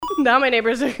Now my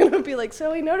neighbors are going to be like,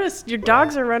 so we noticed your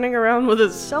dogs are running around with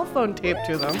a cell phone taped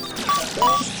to them.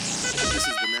 This is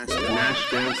the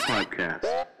Nash Dev Podcast.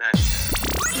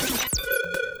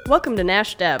 Welcome to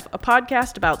Nash Dev, a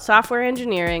podcast about software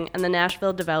engineering and the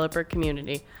Nashville developer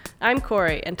community. I'm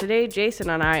Corey, and today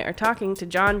Jason and I are talking to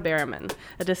John Berriman,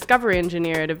 a discovery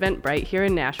engineer at Eventbrite here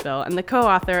in Nashville and the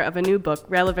co-author of a new book,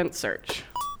 Relevant Search.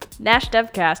 Nash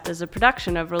DevCast is a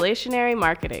production of Relationary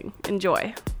Marketing.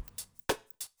 Enjoy.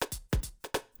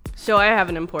 So I have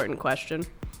an important question.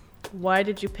 Why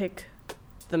did you pick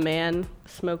the man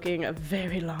smoking a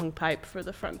very long pipe for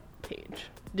the front page?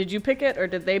 Did you pick it, or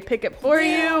did they pick it for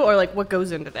you, or like what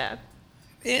goes into that?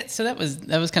 Yeah, so that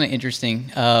was kind of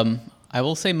interesting. I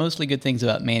will say mostly good things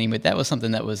about Manning, but that was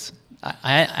something that was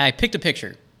I picked a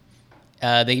picture.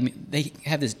 They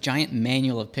have this giant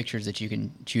manual of pictures that you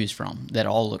can choose from that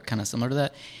all look kind of similar to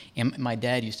that. And my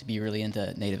dad used to be really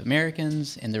into Native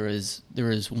Americans, and there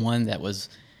was one that was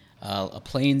a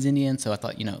Plains Indian. So I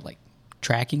thought, like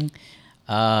tracking,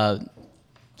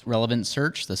 relevant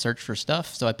search, the search for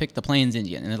stuff. So I picked the Plains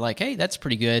Indian, and they're like, hey, that's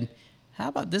pretty good. How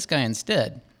about this guy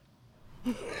instead?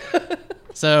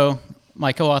 So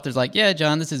my co-author's like, yeah,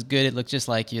 John, this is good. It looks just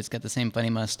like you. It's got the same funny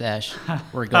mustache.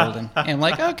 We're golden. And I'm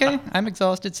like, okay, I'm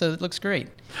exhausted, so it looks great.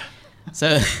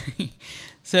 So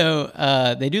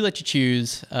they do let you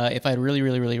choose. If I'd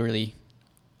really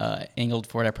angled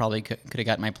for it, I probably could have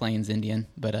got my Plains Indian.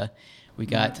 But we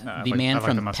got the man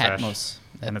from Patmos.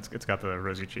 And it's got the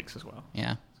rosy cheeks as well.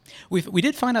 Yeah. We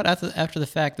did find out after the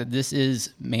fact that this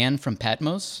is Man from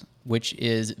Patmos, which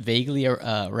is vaguely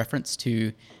a reference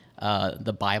to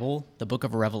the Bible, the book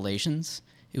of Revelations,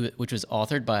 which was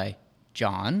authored by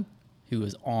John, who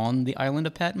was on the island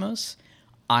of Patmos.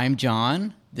 I'm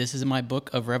John. This is my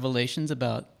book of Revelations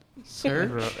about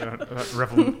search.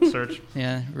 Search.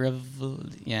 Yeah,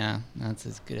 yeah, that's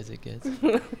as good as it gets.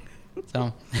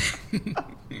 So,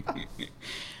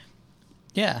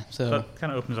 yeah, so that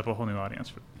kind of opens up a whole new audience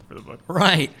for the book.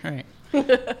 Right.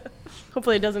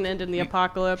 Hopefully it doesn't end in the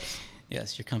apocalypse.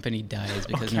 Yes, your company dies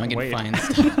because no can't one can wait. find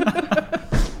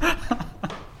stuff.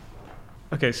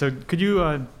 Okay, so could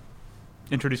you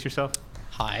introduce yourself?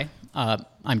 Hi,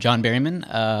 I'm John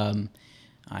Berriman.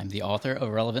 I'm the author of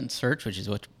Relevant Search, which is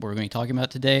what we're going to be talking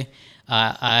about today.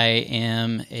 I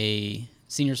am a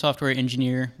senior software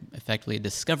engineer, effectively a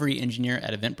discovery engineer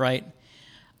at Eventbrite.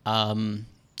 And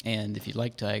if you'd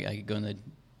like to, I could go into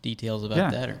details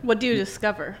about that. Or What do you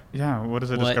discover? Yeah, what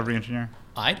is a discovery engineer?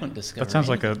 I don't discover. That sounds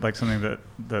anything. like something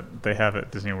that they have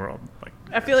at Disney World. Like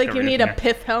I feel like you discovery need a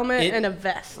engineer. pith helmet and a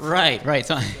vest. Right.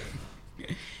 So,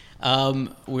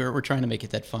 we're trying to make it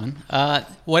that fun.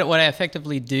 What I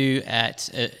effectively do at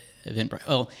Eventbrite.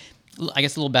 Oh, I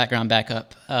guess a little background back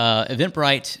up.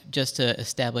 Eventbrite, just to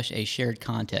establish a shared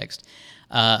context.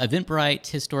 Eventbrite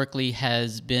historically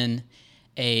has been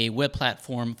a web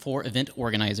platform for event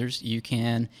organizers. You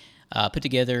can put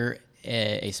together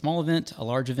a small event, a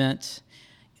large event,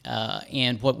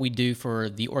 and what we do for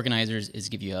the organizers is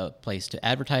give you a place to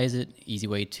advertise it, easy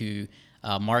way to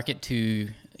market to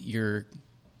your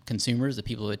consumers, the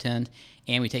people who attend,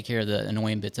 and we take care of the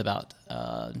annoying bits about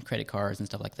credit cards and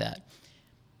stuff like that.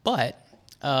 But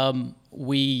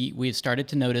we've started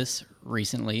to notice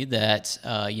recently that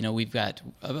we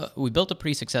built a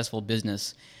pretty successful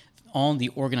business on the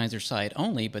organizer side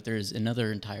only, but there's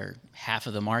another entire half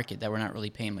of the market that we're not really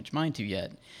paying much mind to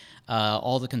yet.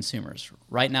 All the consumers.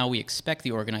 Right now, we expect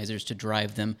the organizers to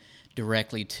drive them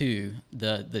directly to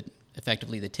the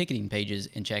effectively the ticketing pages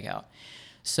and checkout.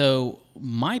 So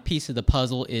my piece of the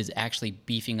puzzle is actually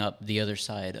beefing up the other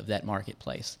side of that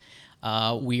marketplace.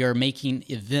 We are making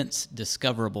events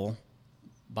discoverable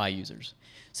by users.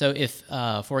 So if,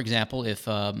 for example, if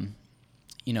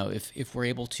we're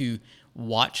able to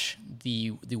watch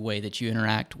the way that you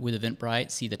interact with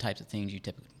Eventbrite, see the types of things you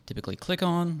typically click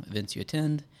on, events you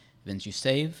attend, events you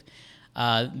save,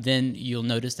 then you'll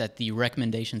notice that the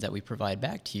recommendations that we provide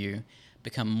back to you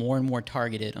become more and more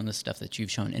targeted on the stuff that you've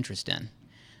shown interest in.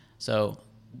 So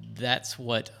that's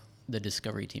what the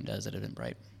discovery team does at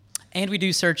Eventbrite. And we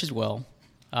do search as well.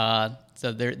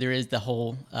 So there is the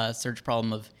whole search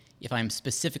problem of if I'm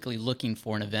specifically looking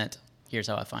for an event, here's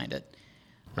how I find it.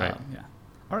 Right. Yeah.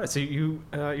 All right. So you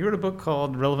wrote a book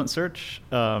called Relevant Search.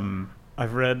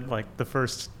 I've read like the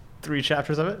first 3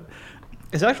 chapters of it.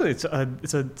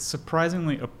 It's a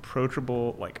surprisingly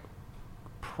approachable, like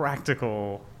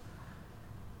practical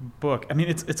book. I mean,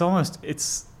 it's almost a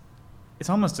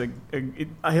I want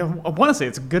to say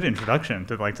it's a good introduction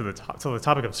to the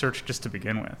topic of search just to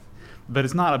begin with, but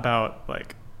it's not about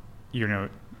like your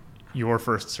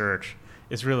first search.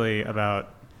 It's really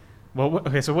about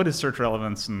so what is search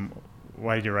relevance and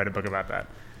why did you write a book about that?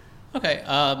 Okay,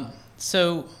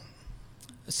 so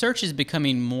search is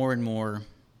becoming more and more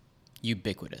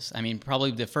ubiquitous. I mean,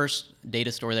 probably the first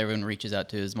data store that everyone reaches out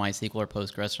to is MySQL or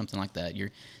Postgres, something like that, your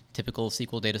typical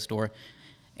SQL data store.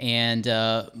 And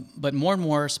but more and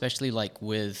more, especially like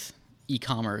with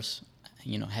e-commerce,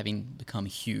 having become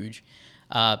huge,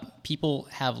 people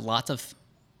have lots of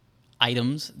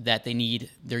items that they need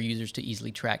their users to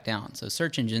easily track down. So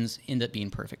search engines end up being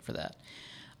perfect for that.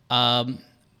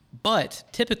 But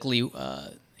typically,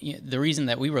 the reason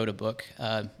that we wrote a book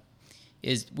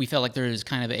is we felt like there is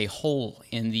kind of a hole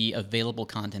in the available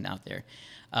content out there.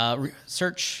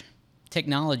 Search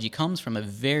technology comes from a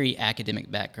very academic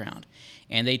background,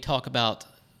 and they talk about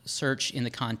search in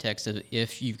the context of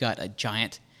if you've got a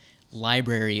giant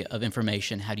library of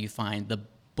information, how do you find the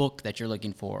book that you're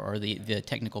looking for or the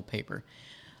technical paper?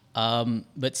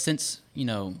 But since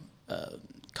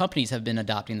companies have been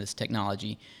adopting this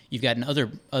technology, you've gotten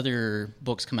other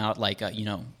books come out like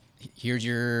here's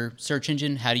your search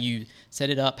engine, how do you set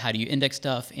it up, how do you index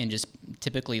stuff, and just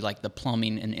typically like the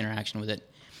plumbing and interaction with it.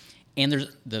 And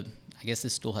there's I guess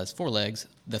this stool has 4 legs.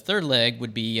 The third leg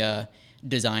would be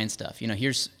design stuff.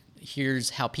 Here's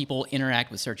how people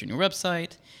interact with search on your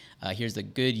website. Here's the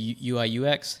good UI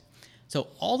UX. So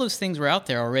all those things were out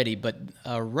there already, but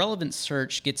relevant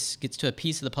search gets to a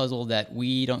piece of the puzzle that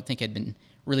we don't think had been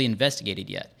really investigated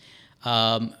yet.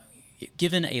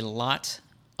 Given a lot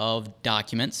of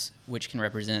documents, which can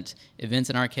represent events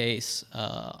in our case,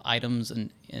 items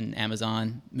in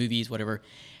Amazon, movies, whatever,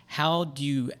 how do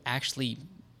you actually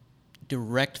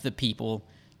direct the people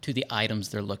to the items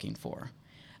they're looking for?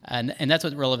 And that's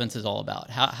what relevance is all about,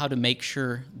 how to make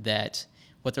sure that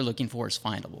what they're looking for is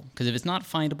findable. Because if it's not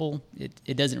findable,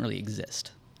 it doesn't really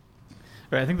exist.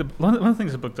 Right. I think one of the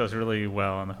things the book does really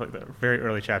well in the very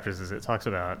early chapters is it talks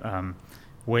about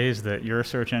ways that your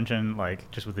search engine,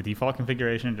 like just with the default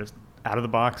configuration, just out of the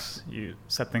box, you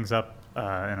set things up in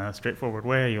a straightforward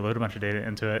way, you load a bunch of data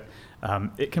into it.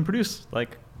 It can produce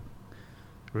like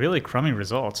really crummy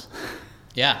results.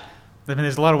 Yeah. I mean,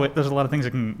 there's a lot of things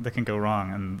that can go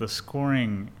wrong, and the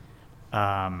scoring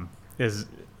is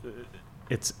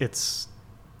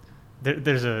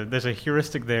there's a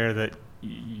heuristic there that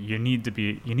you need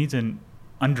to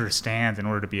understand in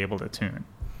order to be able to tune.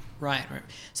 Right.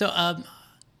 So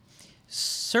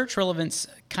search relevance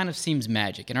kind of seems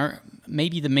magic, and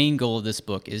maybe the main goal of this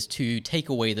book is to take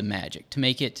away the magic, to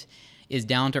make it as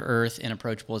down to earth and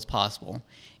approachable as possible.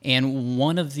 And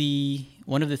one of the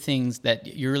things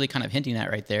that you're really kind of hinting at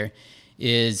right there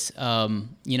is,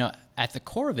 at the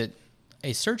core of it,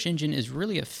 a search engine is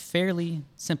really a fairly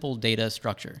simple data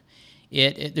structure.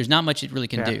 There's not much it really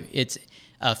can do. It's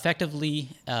effectively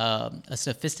a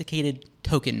sophisticated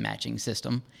token matching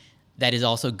system that is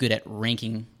also good at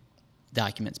ranking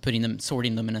documents,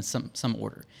 sorting them in some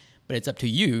order. But it's up to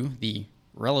you, the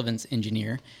relevance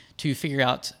engineer, to figure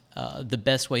out the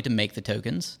best way to make the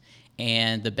tokens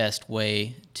and the best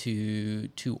way to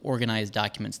organize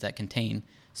documents that contain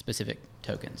specific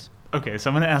tokens. Okay, so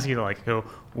I'm going to ask you to go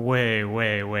way,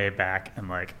 way, way back and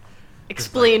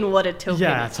explain what a token is.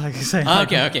 Yeah, it's like saying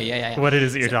okay, yeah. What it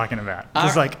is that you're talking about.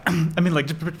 It's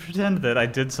just pretend that I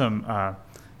did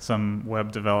some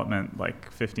web development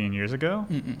 15 years ago,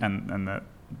 and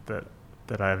that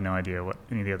I have no idea what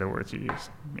any of the other words you use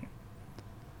mean.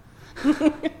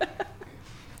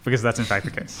 Because that's in fact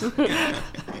the case.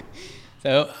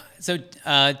 So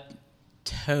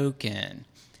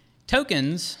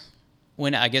tokens.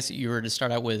 When I guess you were to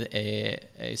start out with a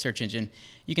search engine,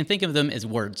 you can think of them as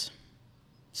words.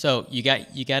 So you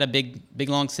got a big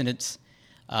long sentence,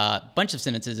 bunch of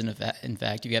sentences. In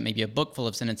fact, you got maybe a book full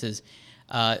of sentences.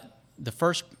 The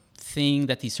first thing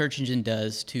that the search engine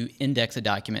does to index a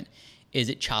document is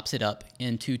it chops it up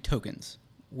into tokens,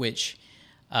 which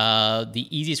the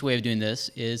easiest way of doing this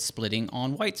is splitting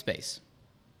on white space.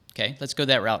 Okay, let's go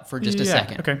that route for just a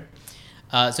second. Okay.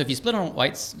 So if you split on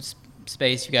white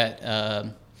space, you got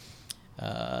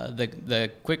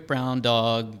the quick brown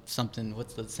dog something.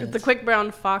 What's the sentence? The quick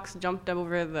brown fox jumped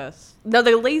over this. No,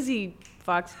 the lazy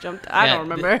fox jumped. I don't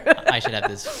remember. I should have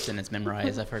this sentence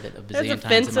memorized. I've heard it a bazillion times. There's a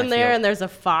fence in there, field. and there's a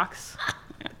fox.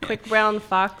 Quick brown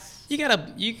fox. You got a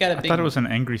big. I thought it was an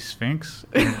angry sphinx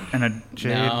and a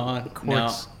jade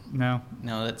quartz. No,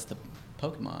 that's the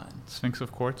Pokemon. Sphinx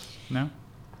of quartz. No,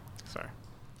 sorry.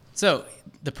 So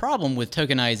the problem with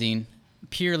tokenizing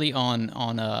purely on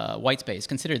white space,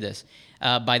 consider this.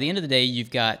 By the end of the day,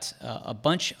 you've got a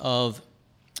bunch of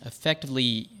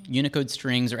effectively Unicode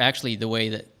strings, or actually the way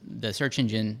that the search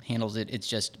engine handles it, it's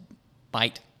just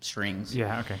byte strings.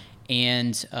 Yeah, okay.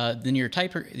 And then your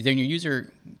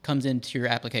user comes into your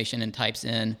application and types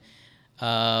in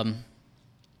I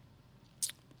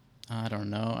don't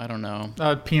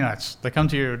know. Peanuts. They come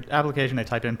to your application, they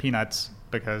type in peanuts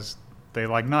because they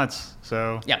like nuts.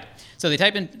 So Yeah. So they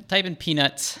type in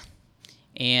peanuts,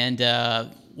 and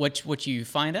what you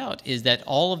find out is that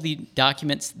all of the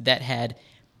documents that had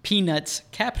peanuts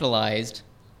capitalized.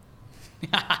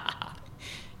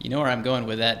 You know where I'm going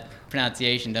with that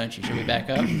pronunciation, don't you? Should we back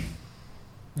up? you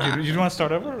want to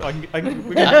start over?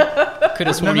 Could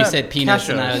have sworn you said peanuts,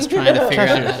 and I was trying to figure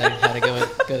out how to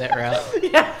go that route.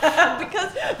 Yeah,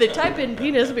 because they type in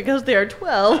penis because they are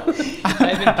 12.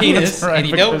 Type in penis, That's right, and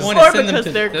you don't because- want to Or send them because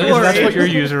to they're those. gory. That's what your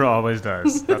user always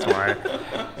does. That's why.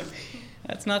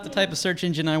 That's not the type of search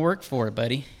engine I work for,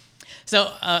 buddy.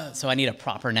 So I need a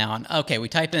proper noun. Okay, we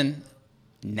type in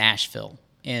Nashville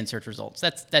in search results.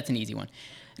 That's an easy one.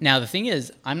 Now the thing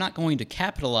is, I'm not going to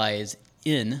capitalize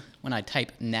in when I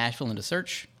type Nashville into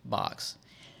search box.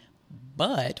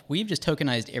 But we've just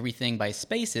tokenized everything by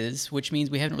spaces, which means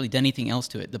we haven't really done anything else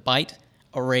to it. The byte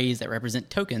arrays that represent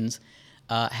tokens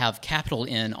have capital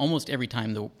N almost every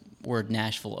time the word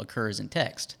Nashville occurs in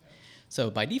text.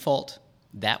 So by default,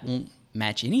 that won't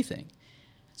match anything.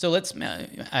 So let's,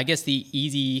 I guess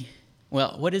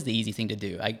what is the easy thing to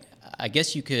do? I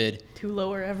guess you could. To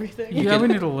lower everything. Yeah, we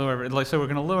need to lower. Like, so we're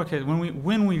going to lowercase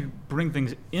when we bring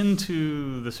things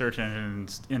into the search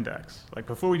engine's index. Like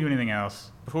before we do anything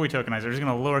else, before we tokenize, we're just going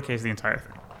to lowercase the entire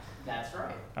thing. That's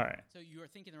right. All right. So you are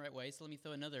thinking the right way. So let me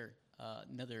throw another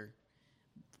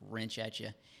wrench at you.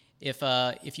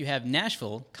 If you have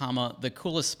Nashville, comma, the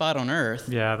coolest spot on earth,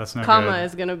 Yeah, that's no Comma good.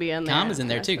 is going to be in there. comma's in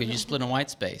there too because you split a white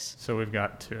space. So we've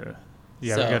got to.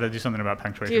 Yeah, So- we've got to do something about Do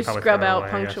punctuation. you probably scrub throw it out away,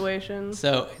 I guess. punctuation?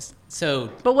 So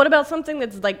But what about something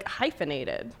that's like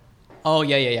hyphenated? oh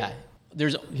yeah.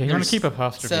 There's Yeah, you want to keep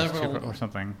apostrophes several, or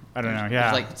something. I don't know.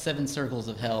 Yeah. There's like 7 circles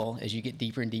of hell as you get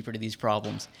deeper and deeper to these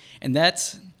problems, and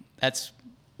that's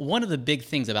one of the big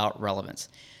things about relevance.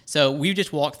 So we've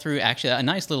just walked through actually a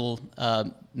nice little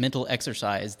mental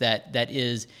exercise that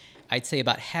is, I'd say,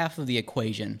 about half of the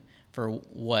equation for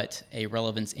what a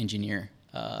relevance engineer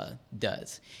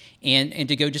does. And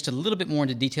to go just a little bit more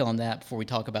into detail on that before we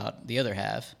talk about the other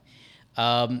half,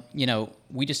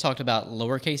 we just talked about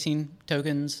lowercasing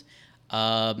tokens,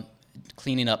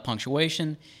 cleaning up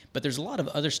punctuation, but there's a lot of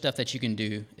other stuff that you can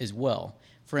do as well.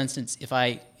 For instance,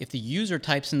 if the user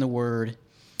types in the word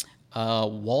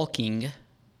walking,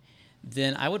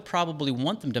 then I would probably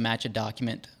want them to match a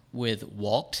document with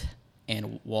walked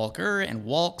and walker and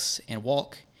walks and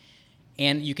walk.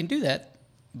 And you can do that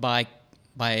by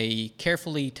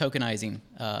carefully tokenizing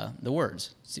the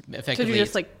words. Effectively, So you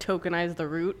just like tokenize the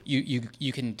root? you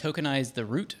can tokenize the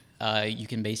root. You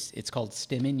can it's called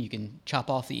stemming. You can chop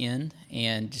off the end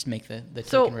and just make the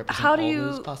So token represent how do all you-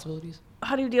 those possibilities.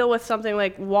 How do you deal with something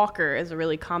like Walker is a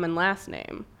really common last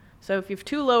name? So if you've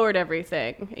too lowered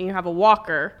everything and you have a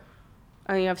Walker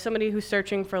and you have somebody who's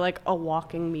searching for like a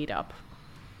walking meetup,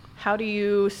 how do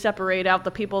you separate out the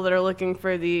people that are looking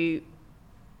for the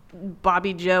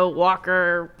Bobby Joe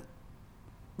Walker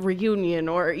reunion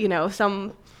or,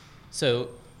 some... So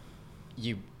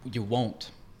you won't,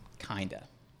 kinda.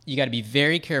 You got to be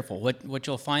very careful. What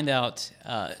you'll find out.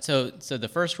 So the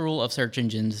first rule of search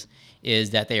engines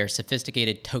is that they are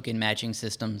sophisticated token matching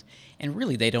systems, and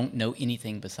really they don't know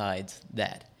anything besides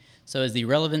that. So as the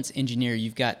relevance engineer,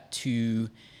 you've got to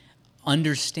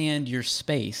understand your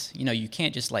space. You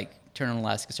can't just like turn on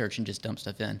Elasticsearch and just dump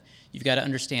stuff in. You've got to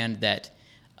understand that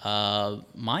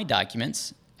my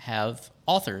documents have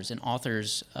authors, and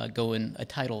authors go in a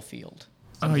title field.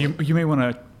 Oh, you may want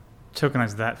to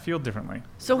tokenize that field differently.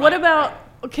 So what about,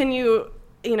 can you,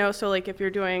 so like if you're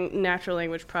doing natural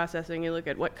language processing, you look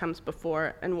at what comes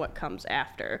before and what comes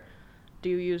after. Do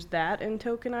you use that in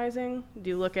tokenizing? Do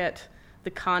you look at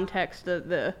the context that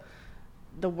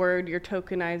the word you're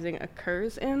tokenizing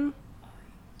occurs in?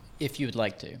 If you would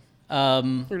like to.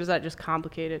 Or does that just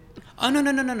complicate it? Oh,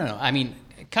 no. I mean,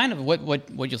 kind of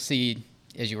what you'll see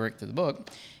as you work through the book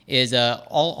is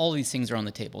all these things are on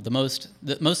the table. The most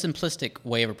simplistic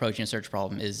way of approaching a search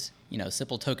problem is,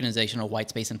 simple tokenization of white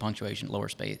space and punctuation, lower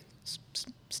space,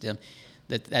 stem,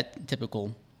 that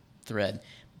typical thread.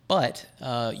 But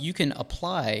you can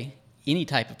apply any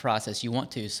type of process you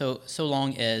want to, so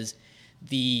long as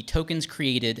the tokens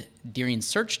created during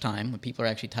search time, when people are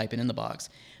actually typing in the box,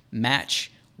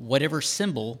 match whatever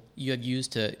symbol you have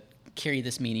used to carry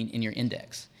this meaning in your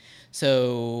index.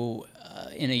 So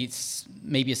in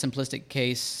maybe a simplistic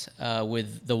case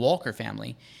with the Walker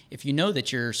family, if you know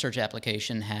that your search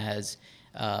application has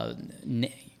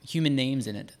human names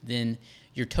in it, then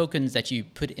your tokens that you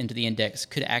put into the index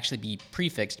could actually be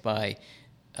prefixed by,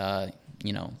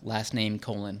 last name :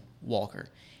 Walker.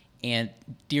 And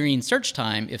during search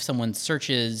time, if someone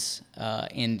searches,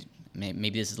 and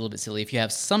maybe this is a little bit silly, if you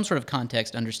have some sort of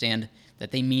context, understand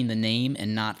that they mean the name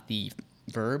and not the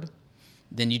verb,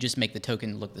 then you just make the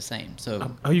token look the same.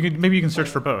 So maybe you can search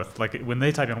for both. Like when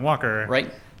they type in Walker.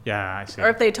 right. Yeah, I see. Or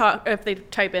if they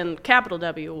type in capital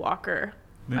W Walker.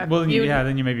 Then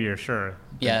maybe you're sure.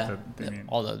 Yeah. that they mean.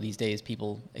 Although these days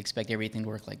people expect everything to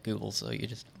work like Google, so you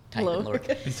just type Hello. in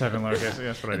lowercase. You type in lowercase.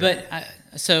 That's what I do.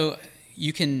 But so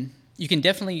you can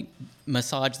definitely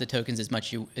massage the tokens as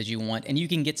much as you want, and you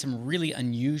can get some really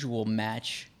unusual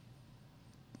match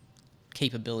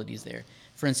capabilities there.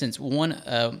 For instance,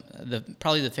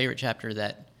 probably the favorite chapter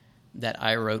that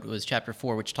I wrote was chapter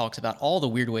 4, which talks about all the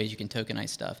weird ways you can tokenize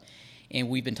stuff. And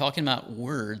we've been talking about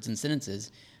words and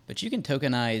sentences, but you can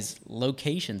tokenize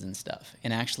locations and stuff.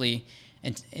 And actually,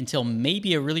 until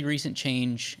maybe a really recent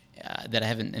change that I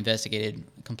haven't investigated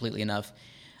completely enough,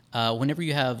 whenever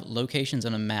you have locations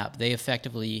on a map, they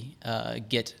effectively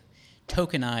get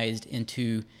tokenized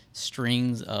into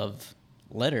strings of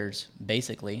letters,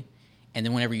 basically. And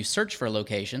then whenever you search for a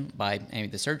location,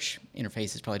 the search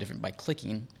interface is probably different by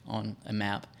clicking on a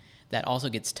map, that also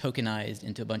gets tokenized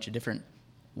into a bunch of different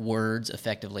words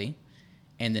effectively,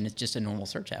 and then it's just a normal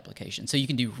search application. So you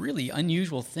can do really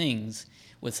unusual things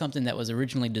with something that was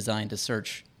originally designed to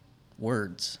search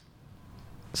words.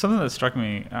 Something that struck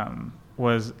me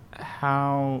was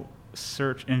how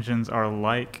search engines are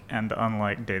like and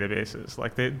unlike databases.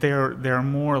 Like they're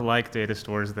more like data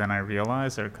stores than I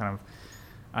realized. They're kind of,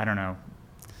 I don't know.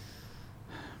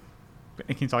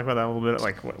 Can you talk about that a little bit?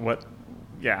 Like what?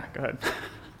 Yeah, go ahead.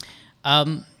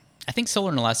 I think Solr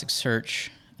and Elasticsearch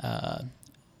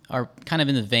are kind of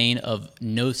in the vein of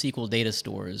NoSQL data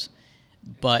stores,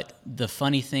 but the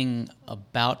funny thing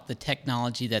about the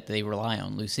technology that they rely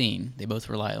on, Lucene, they both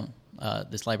rely on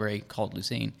this library called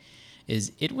Lucene,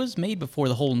 is it was made before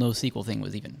the whole NoSQL thing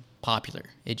was even popular.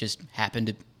 It just happened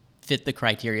to fit the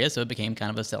criteria, so it became kind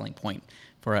of a selling point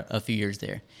for a few years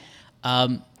there.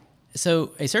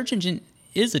 So a search engine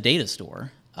is a data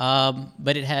store,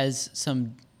 but it has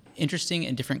some interesting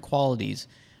and different qualities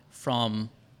from,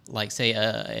 like, say,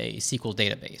 a SQL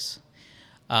database.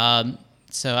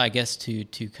 So I guess to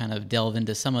kind of delve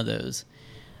into some of those.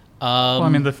 Well, I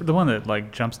mean, the one that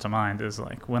like jumps to mind is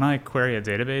like when I query a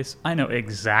database, I know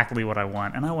exactly what I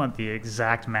want, and I want the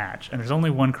exact match. And there's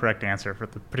only one correct answer for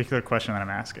the particular question that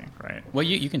I'm asking, right? Well,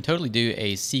 you can totally do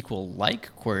a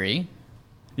SQL-like query.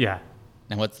 Yeah.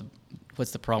 Now, what's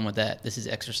the problem with that? This is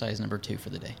exercise number 2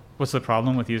 for the day. What's the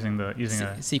problem with using a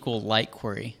SQL-like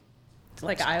query?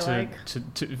 Like to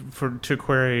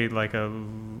query to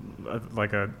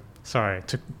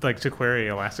query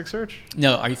Elasticsearch?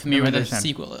 No, are you familiar with understand.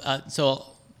 SQL? So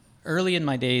early in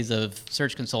my days of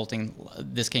search consulting,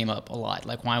 this came up a lot.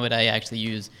 Like, why would I actually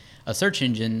use a search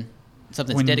engine,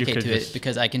 something that's dedicated to it?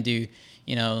 Because I can do,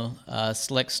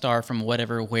 select star from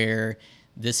whatever, where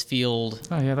this field.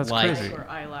 Oh yeah, that's crazy. Or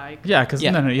I like. Yeah, because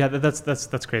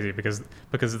that's crazy because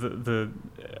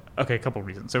a couple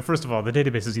reasons. So first of all, the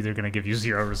database is either going to give you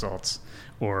 0 results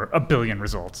or a billion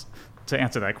results to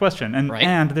answer that question, and right.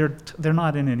 and they're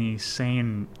not in any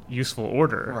sane, useful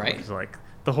order. Right. It's like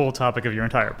the whole topic of your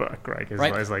entire book, right?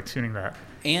 Is like tuning that.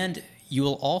 And you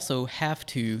will also have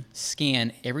to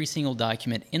scan every single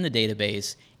document in the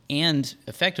database and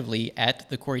effectively at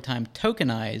the query time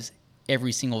tokenize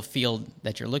every single field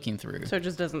that you're looking through. So it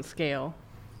just doesn't scale.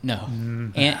 No.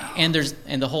 And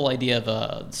the whole idea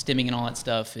of stemming and all that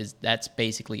stuff that's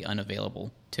basically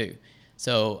unavailable too.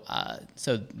 So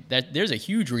there's a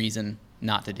huge reason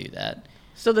not to do that.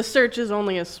 So the search is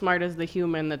only as smart as the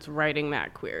human that's writing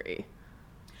that query.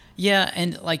 Yeah,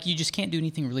 and like you just can't do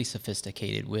anything really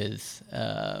sophisticated with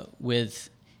a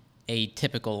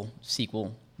typical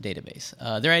SQL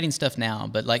database. They're adding stuff now,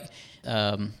 but like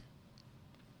SQL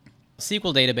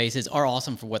databases are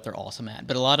awesome for what they're awesome at.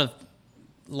 But a lot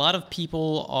of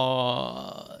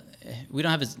people we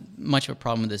don't have as much of a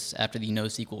problem with this after the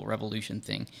NoSQL revolution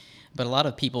thing. But a lot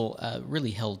of people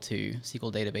really held to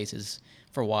SQL databases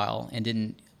for a while and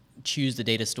didn't choose the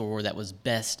data store that was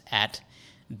best at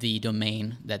the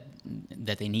domain that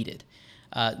they needed.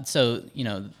 So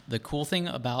the cool thing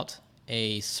about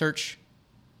a search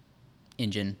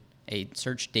engine, a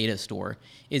search data store,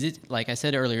 is it, like I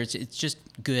said earlier, it's just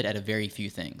good at a very few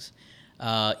things.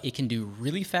 It can do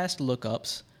really fast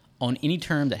lookups on any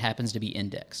term that happens to be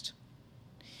indexed.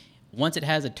 Once it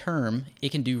has a term,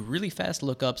 it can do really fast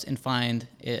lookups and find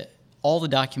all the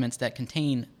documents that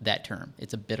contain that term.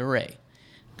 It's a bit array,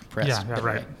 compressed bit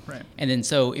array. Right. And then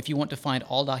so if you want to find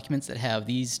all documents that have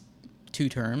these 2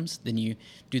 terms, then you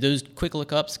do those quick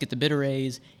lookups, get the bit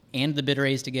arrays and the bit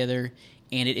arrays together,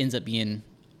 and it ends up being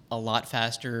a lot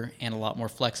faster and a lot more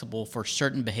flexible for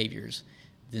certain behaviors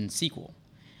than SQL.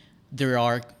 There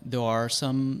are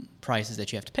some prices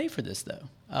that you have to pay for this,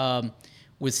 though.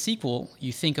 With SQL,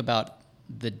 you think about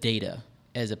the data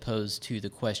as opposed to the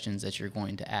questions that you're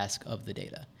going to ask of the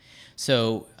data.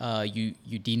 So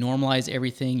you denormalize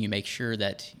everything. You make sure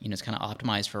that it's kind of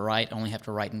optimized for write. I only have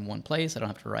to write in one place. I don't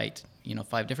have to write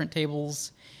 5 different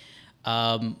tables.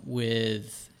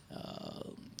 With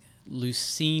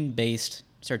Lucene-based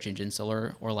search engines,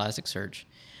 or Elasticsearch,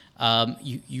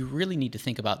 you really need to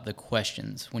think about the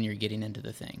questions when you're getting into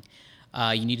the thing.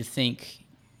 You need to think,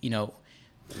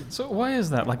 So why is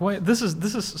that? Like, why this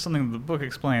is something the book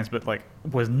explains, but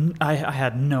I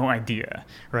had no idea,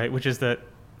 right? Which is that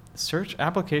search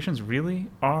applications really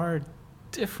are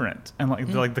different, and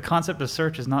like the concept of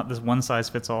search is not this one size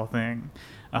fits all thing.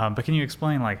 But can you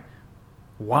explain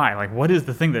why? Like, what is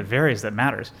the thing that varies that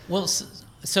matters? Well,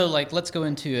 so let's go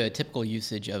into a typical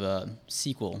usage of a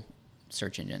SQL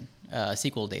search engine,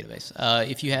 SQL database.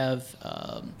 If you have,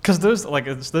 because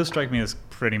those strike me as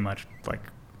pretty much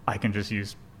I can just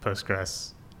use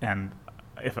Postgres, and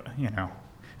if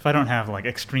I don't have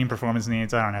extreme performance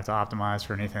needs, I don't have to optimize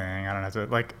for anything. I don't have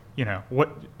to what.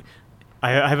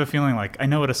 I have a feeling I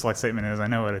know what a select statement is. I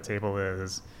know what a table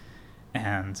is,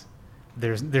 and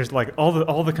there's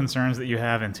all the concerns that you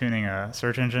have in tuning a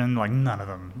search engine. None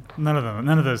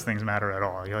of those things matter at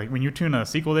all. When you tune a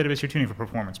SQL database, you're tuning for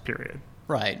performance. Period.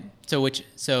 Right.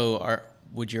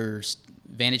 Would your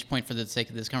vantage point for the sake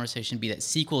of this conversation be that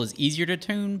SQL is easier to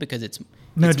tune because it's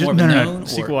more known?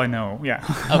 SQL I know, yeah.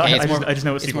 Okay, I just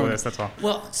know what SQL is, that's all.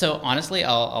 Well, so honestly,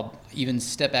 I'll even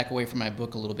step back away from my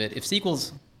book a little bit. If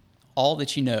SQL's all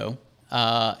that you know,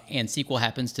 and SQL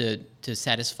happens to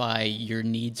satisfy your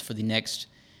needs for the next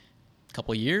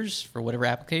couple of years for whatever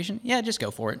application, yeah, just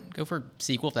go for it. Go for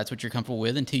SQL if that's what you're comfortable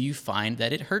with until you find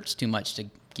that it hurts too much to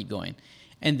keep going.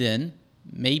 And then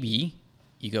maybe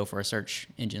you go for a search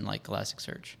engine like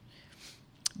Elasticsearch.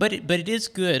 But it is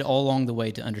good all along the way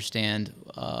to understand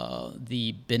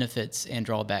the benefits and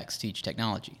drawbacks to each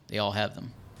technology. They all have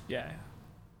them. Yeah.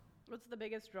 What's the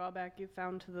biggest drawback you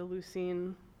found to the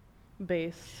Lucene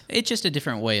base? It's just a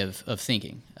different way of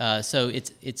thinking. So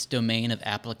its domain of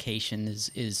application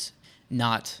is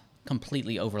not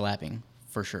completely overlapping,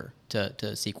 for sure, to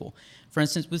SQL. For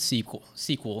instance, with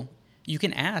SQL, you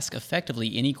can ask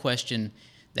effectively any question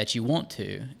that you want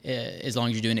to, as long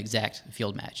as you're doing exact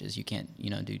field matches. You can't,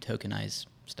 do tokenized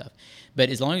stuff. But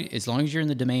as long as you're in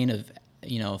the domain of,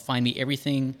 find me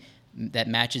everything that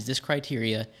matches this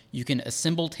criteria, you can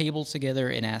assemble tables together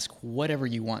and ask whatever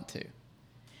you want to.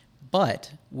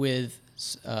 But with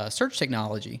search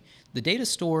technology, the data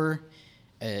store,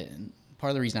 part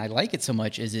of the reason I like it so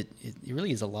much is it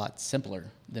really is a lot simpler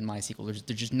than MySQL. There's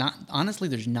just not, honestly,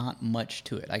 there's not much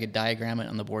to it. I could diagram it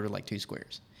on the board with 2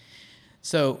 squares.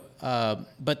 So,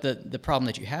 but the problem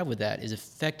that you have with that is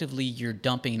effectively you're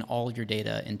dumping all your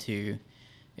data into,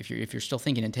 if you're still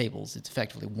thinking in tables, it's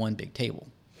effectively one big table.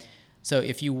 So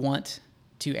if you want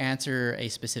to answer a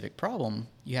specific problem,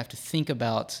 you have to think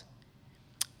about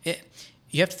it.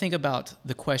 You have to think about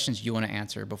the questions you want to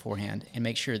answer beforehand and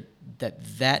make sure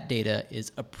that data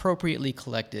is appropriately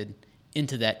collected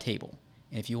into that table.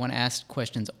 And if you want to ask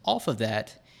questions off of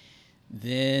that,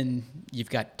 then you've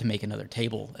got to make another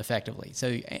table effectively.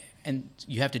 So, and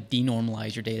you have to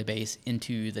denormalize your database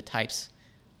into the types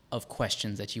of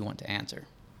questions that you want to answer.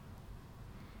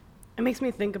 It makes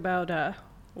me think about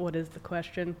what is the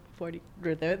question? Or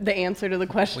the answer to the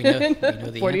question. We know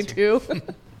the 42.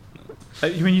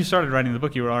 When you started writing the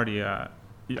book, you were already,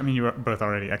 you were both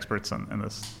already experts in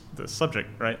this subject,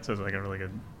 right? So it was a really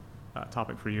good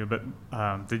topic for you. But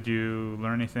did you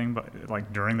learn anything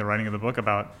during the writing of the book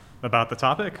about the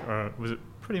topic, or was it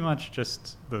pretty much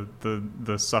just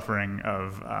the suffering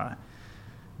of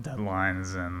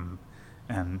deadlines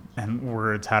and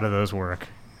words? How do those work?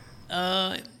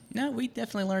 No, we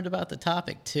definitely learned about the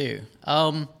topic too.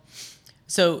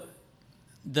 So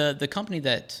the company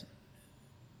that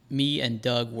me and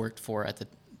Doug worked for at the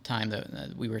time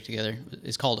that we worked together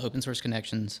is called Open Source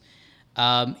Connections,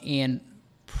 and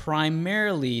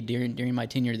primarily during my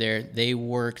tenure there, they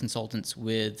were consultants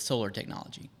with Solr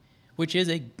Technology, which is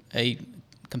a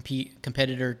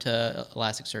competitor to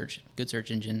Elasticsearch, good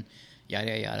search engine,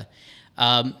 yada yada.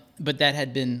 But that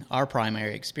had been our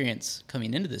primary experience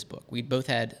coming into this book. We both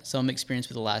had some experience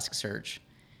with Elasticsearch,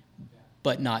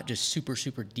 but not just super,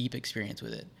 super deep experience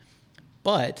with it.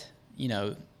 But,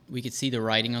 we could see the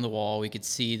writing on the wall. We could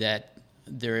see that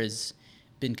there has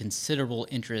been considerable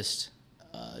interest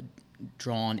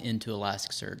drawn into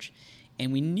Elasticsearch.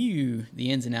 And we knew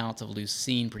the ins and outs of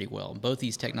Lucene pretty well. Both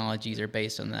these technologies are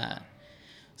based on that.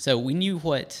 So we knew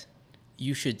what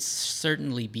you should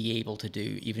certainly be able to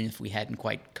do, even if we hadn't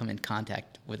quite come in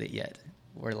contact with it yet,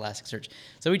 or Elasticsearch.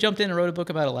 So we jumped in and wrote a book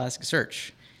about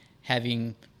Elasticsearch,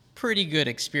 having pretty good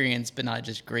experience, but not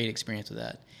just great experience with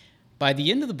that. By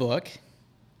the end of the book,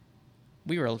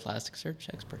 we were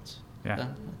Elasticsearch experts. Yeah.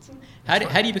 So how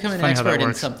do you become an expert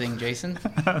in something, Jason?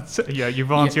 So, yeah, you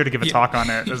volunteer to give a talk on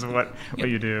it is what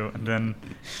you do, and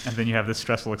then you have this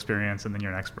stressful experience, and then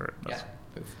you're an expert.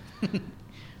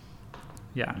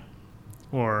 Yeah.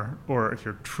 Or if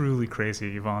you're truly crazy,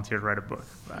 you volunteer to write a book.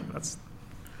 That's.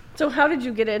 So how did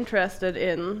you get interested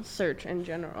in search in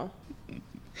general?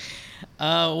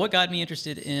 What got me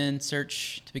interested in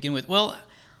search to begin with? Well,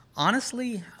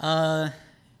 honestly,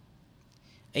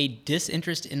 a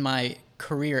disinterest in my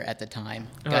career at the time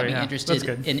got me interested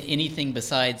in anything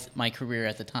besides my career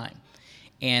at the time.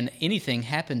 And anything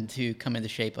happened to come in the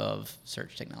shape of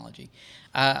search technology.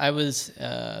 I was,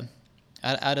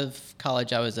 out of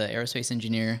college, I was an aerospace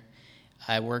engineer.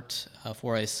 I worked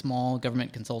for a small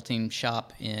government consulting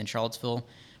shop in Charlottesville,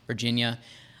 Virginia.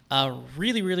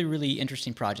 Really, really, really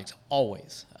interesting projects,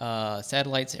 always.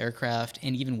 Satellites, aircraft,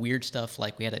 and even weird stuff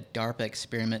like we had a DARPA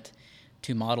experiment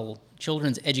to model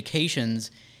children's educations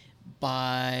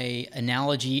by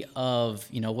analogy of,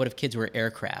 what if kids were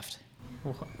aircraft?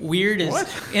 Weird is, what?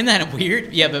 Isn't that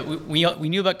weird? Yeah, but we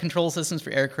knew about control systems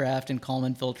for aircraft and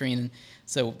Kalman filtering, and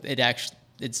so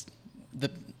it's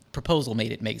the proposal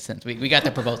made it make sense. We got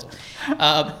the proposal,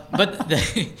 but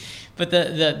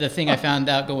the thing I found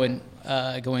out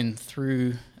going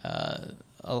through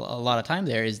a lot of time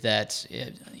there is that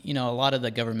a lot of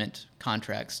the government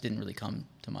contracts didn't really come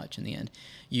to much in the end.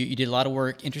 You did a lot of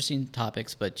work, interesting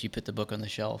topics, but you put the book on the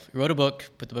shelf. You wrote a book,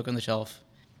 put the book on the shelf,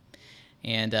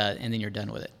 and then you're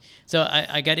done with it. So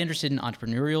I got interested in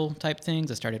entrepreneurial type things.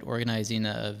 I started organizing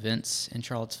events in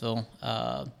Charlottesville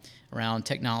around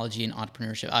technology and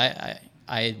entrepreneurship.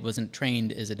 I wasn't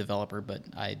trained as a developer, but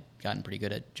I'd gotten pretty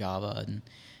good at Java and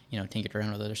tinkered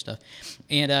around with other stuff.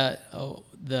 And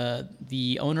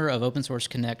the owner of Open Source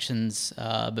Connections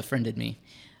befriended me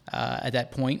at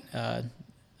that point,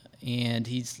 and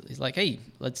he's like, "Hey,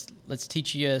 let's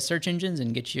teach you search engines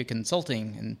and get you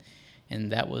consulting,"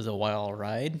 and that was a wild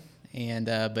ride. And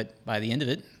but by the end of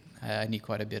it, I knew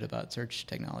quite a bit about search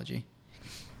technology.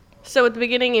 So at the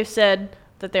beginning, you said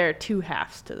that there are two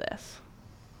halves to this.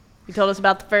 You told us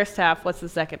about the first half. What's the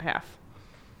second half?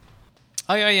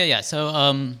 Oh, yeah.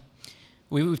 So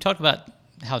we've talked about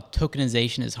how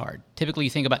tokenization is hard. Typically, you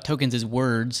think about tokens as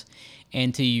words, and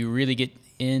until you really get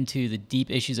into the deep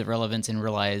issues of relevance and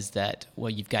realize that,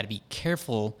 you've got to be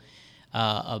careful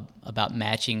about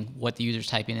matching what the user's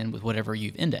typing in with whatever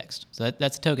you've indexed. So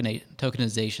that's the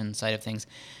tokenization side of things.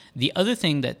 The other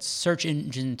thing that search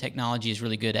engine technology is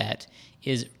really good at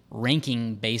is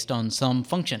ranking based on some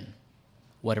function,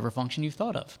 whatever function you've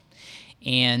thought of.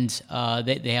 And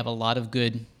they have a lot of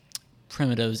good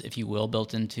primitives, if you will,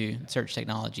 built into search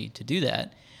technology to do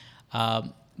that.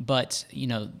 But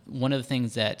one of the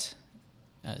things that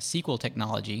SQL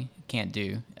technology can't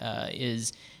do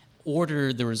is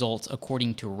order the results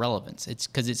according to relevance. It's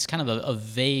because it's kind of a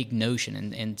vague notion,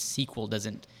 and SQL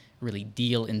doesn't really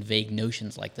deal in vague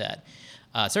notions like that.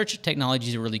 Search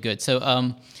technologies are really good. So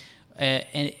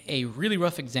a really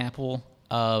rough example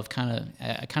of kind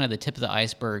of the tip of the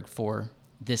iceberg for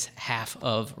this half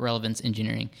of relevance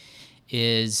engineering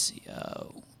is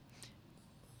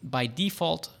by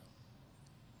default,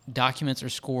 documents are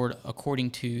scored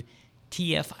according to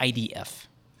TF-IDF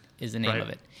is the name of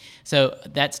it. So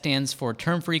that stands for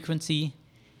term frequency,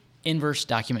 inverse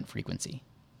document frequency.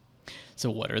 So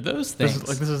what are those things?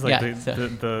 This is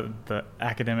the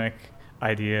academic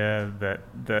idea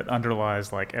that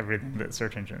underlies everything that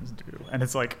search engines do, and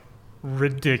it's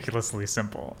ridiculously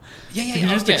simple. Yeah. Can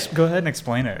you just go ahead and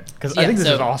explain it? Because I think this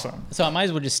is awesome. So I might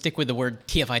as well just stick with the word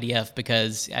TF-IDF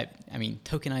because I mean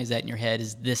tokenize that in your head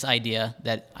is this idea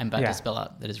that I'm about to spell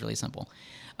out that is really simple.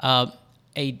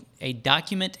 A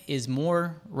document is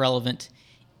more relevant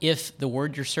if the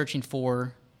word you're searching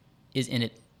for is in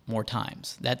it more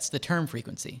times. That's the term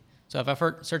frequency. So if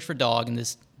I search for dog and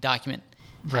this document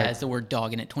has the word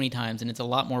dog in it 20 times, and it's a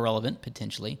lot more relevant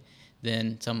potentially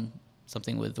than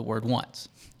something with the word once.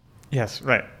 Yes,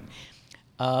 right.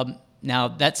 Now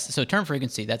that's term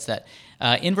frequency. That's that.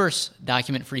 Inverse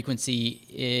document frequency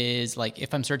is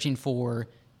if I'm searching for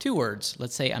two words.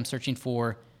 Let's say I'm searching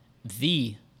for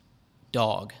the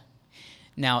dog.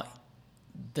 Now,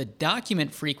 the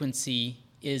document frequency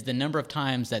is the number of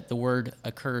times that the word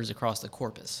occurs across the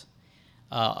corpus,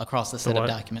 across the set of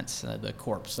documents, the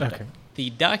corpus. Okay. The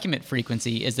document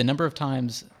frequency is the number of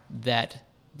times that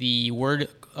the word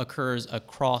occurs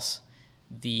across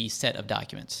the set of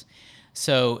documents.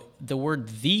 So the word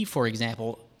 "the," for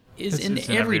example, is It's in in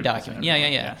every every document.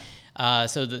 document, Yeah.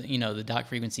 So the doc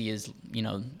frequency is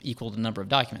equal to the number of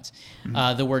documents.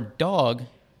 The word "dog"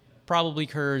 probably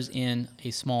occurs in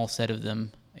a small set of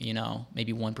them.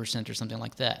 Maybe 1% or something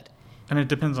like that. And it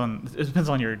depends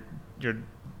on your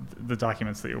the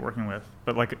documents that you're working with.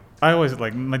 But like I always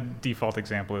my default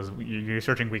example is you're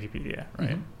searching Wikipedia,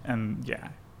 right? Mm-hmm. And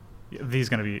these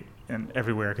going to be in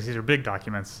everywhere because these are big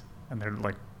documents and they're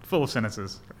like full of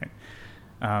sentences, right?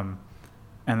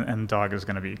 And dog is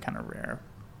going to be kind of rare.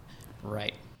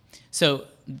 Right. So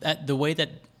the way that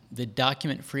the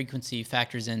document frequency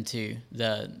factors into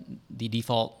the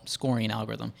default scoring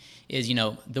algorithm is,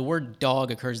 the word "dog"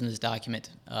 occurs in this document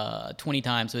 20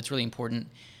 times, so it's really important.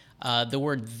 The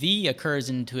word "the" occurs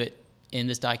into it in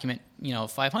this document,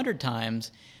 500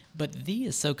 times, but "the"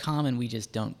 is so common we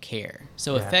just don't care.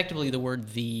 So effectively, the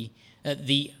word "the,"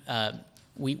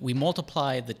 we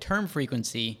multiply the term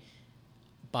frequency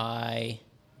by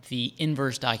the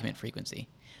inverse document frequency.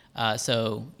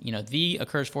 So "the"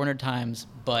 occurs 400 times,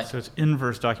 but So its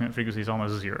inverse document frequency is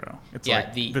almost zero. It's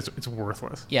it's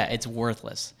worthless. Yeah, it's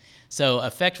worthless. So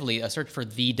effectively, a search for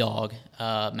 "the dog"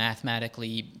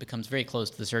 mathematically becomes very close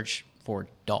to the search for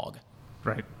 "dog."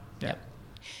 Right. Yeah. Yep.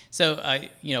 So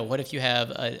what if you have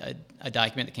a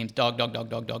document that contains dog, dog, dog,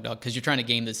 dog, dog, dog, because you're trying to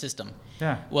game the system?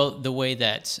 Yeah. Well, the way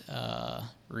that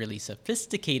really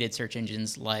sophisticated search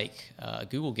engines like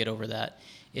Google get over that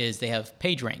is they have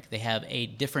PageRank. They have a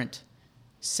different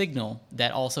signal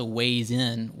that also weighs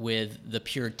in with the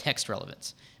pure text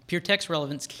relevance. Pure text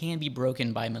relevance can be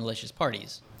broken by malicious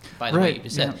parties, by the way you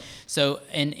just said. So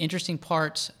an interesting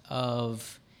part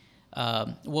of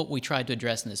what we tried to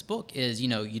address in this book is,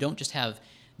 you don't just have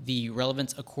the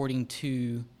relevance according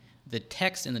to the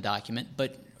text in the document,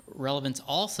 but relevance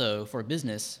also for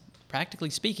business, practically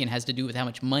speaking, has to do with how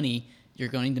much money you're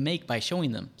going to make by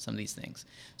showing them some of these things.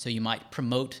 So you might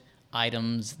promote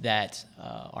items that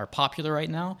are popular right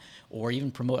now, or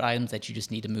even promote items that you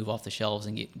just need to move off the shelves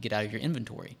and get out of your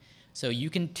inventory. So you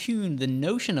can tune the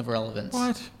notion of relevance.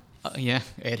 What? Yeah,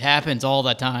 it happens all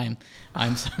the time.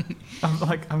 I'm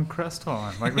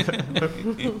crestfallen.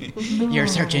 Your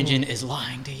search engine is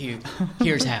lying to you.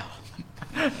 Here's how.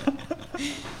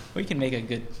 We can make a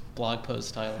good blog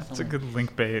post title. It's a good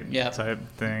link bait type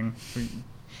thing.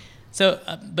 So,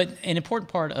 but an important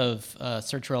part of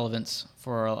search relevance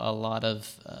for a lot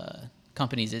of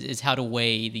companies is how to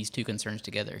weigh these two concerns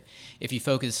together. If you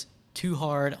focus too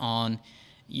hard on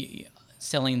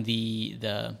selling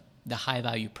the high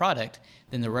value product,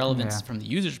 then the relevance from the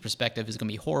user's perspective is going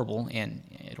to be horrible, and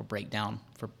it'll break down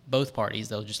for both parties.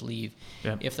 They'll just leave.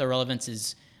 Yep. If the relevance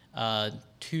is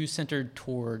too centered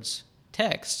towards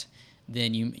text,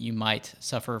 then you might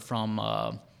suffer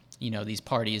from these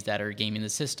parties that are gaming the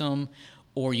system,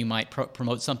 or you might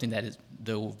promote something that is,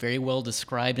 though very well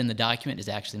described in the document, is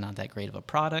actually not that great of a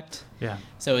product. Yeah.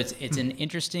 So it's an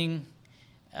interesting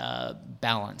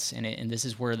balance, and this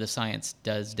is where the science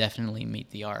does definitely meet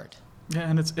the art. Yeah,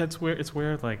 and it's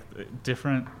where like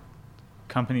different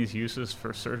companies' uses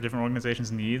for different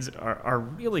organizations' needs are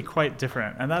really quite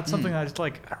different, and that's something I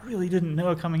really didn't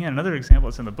know coming in. Another example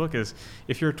that's in the book is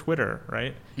if you're Twitter,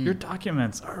 right? Your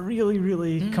documents are really,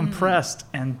 really compressed,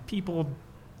 and people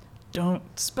don't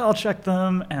spell check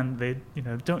them, and they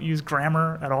don't use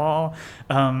grammar at all,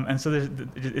 and so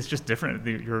it's just different.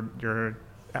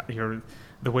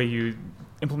 The way you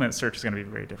implement search is going to be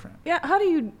very different. Yeah, how do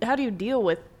you deal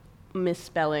with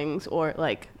misspellings, or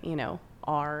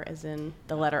R as in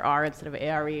the letter R instead of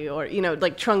ARE, or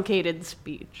truncated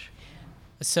speech?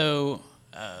 So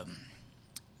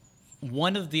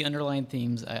one of the underlying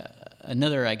themes,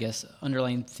 another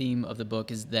underlying theme of the book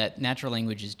is that natural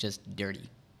language is just dirty.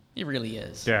 It really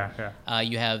is. Yeah.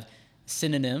 You have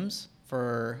synonyms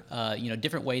for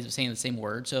different ways of saying the same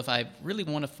word. So if I really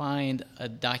want to find a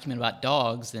document about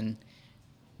dogs, then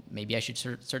maybe I should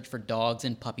search for dogs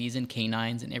and puppies and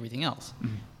canines and everything else.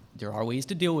 Mm-hmm. There are ways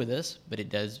to deal with this, but it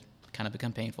does kind of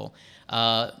become painful.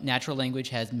 Natural language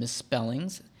has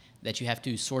misspellings that you have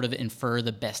to sort of infer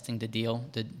the best thing to do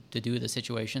with the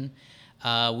situation.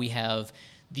 We have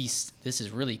these. This is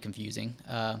really confusing,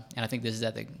 and I think this is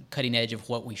at the cutting edge of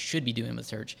what we should be doing with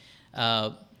search.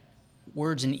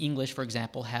 Words in English, for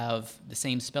example, have the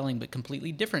same spelling but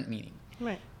completely different meaning.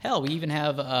 Right. Hell, we even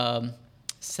have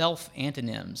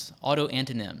self-antonyms,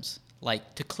 auto-antonyms,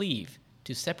 like to cleave,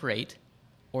 to separate,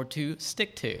 or to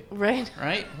stick to. Right.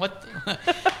 Right? What?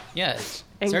 Yeah.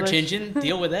 English. Search engine,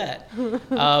 deal with that.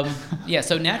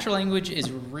 So natural language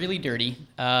is really dirty.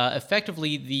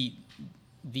 Effectively,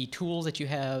 the tools that you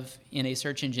have in a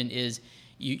search engine is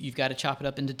you've got to chop it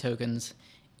up into tokens.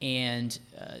 and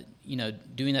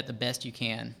doing that the best you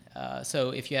can.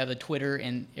 So if you have a Twitter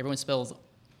and everyone spells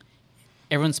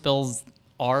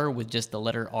R with just the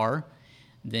letter R,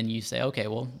 then you say, okay,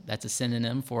 well, that's a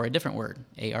synonym for a different word,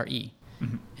 A-R-E.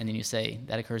 Mm-hmm. And then you say,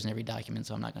 that occurs in every document,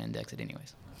 so I'm not going to index it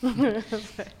anyways.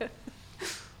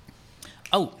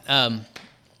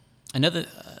 Another,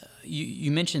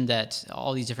 you mentioned that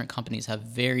all these different companies have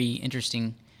very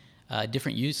interesting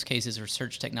different use cases for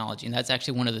search technology, and that's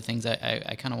actually one of the things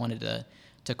I kind of wanted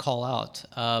to call out.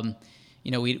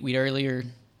 We earlier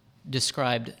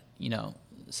described,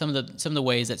 some of the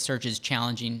ways that search is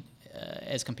challenging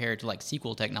as compared to like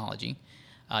SQL technology.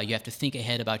 You have to think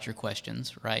ahead about your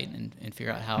questions, right, and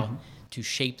figure out how to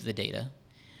shape the data.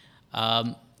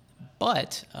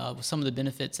 But with some of the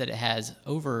benefits that it has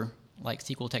over like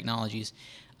SQL technologies,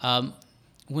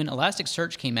 when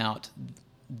Elasticsearch came out,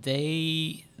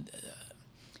 they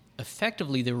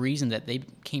effectively, the reason that they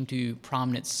came to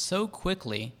prominence so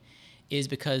quickly is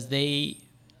because they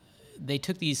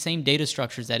took these same data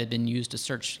structures that had been used to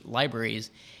search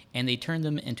libraries and they turned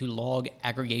them into log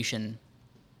aggregation.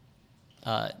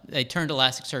 They turned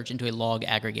Elasticsearch into a log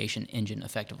aggregation engine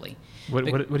effectively. What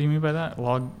do you mean by that?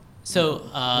 Log? So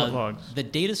what logs? The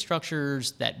data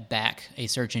structures that back a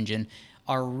search engine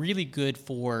are really good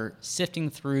for sifting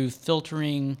through,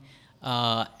 filtering,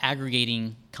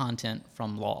 aggregating content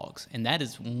from logs. And that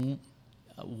is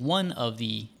one of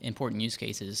the important use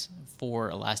cases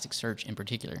for Elasticsearch in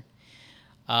particular.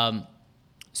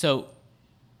 So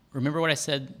remember what I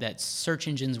said that search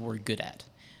engines were good at.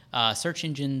 Search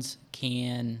engines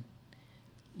can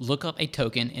look up a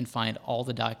token and find all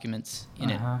the documents in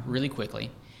it really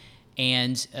quickly.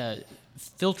 And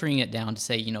filtering it down to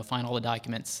say, find all the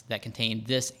documents that contain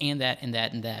this and that and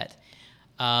that and that.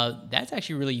 That's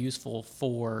actually really useful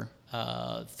for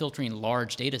filtering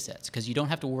large data sets because you don't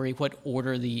have to worry what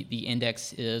order the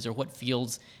index is or what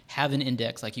fields have an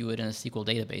index like you would in a SQL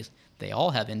database. They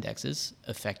all have indexes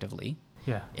effectively.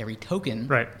 Yeah. Every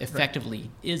token effectively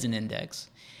is an index.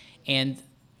 And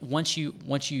once you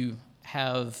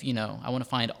have, I want to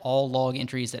find all log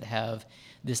entries that have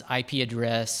this IP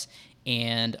address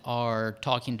and are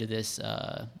talking to this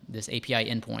API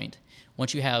endpoint.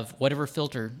 Once you have whatever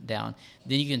filter down,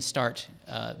 then you can start,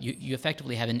 you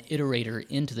effectively have an iterator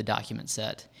into the document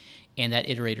set, and that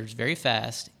iterator is very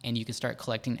fast, and you can start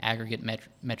collecting aggregate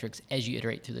metrics as you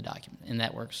iterate through the document, and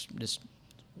that works just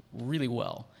really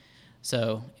well.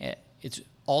 So it's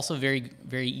also very,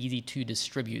 very easy to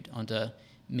distribute onto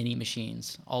many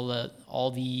machines.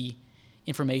 All the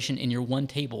information in your one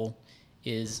table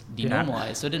is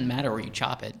denormalized, so it doesn't matter where you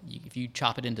chop it. If you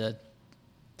chop it into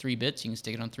 3 bits, you can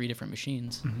stick it on 3 different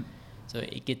machines. Mm-hmm. So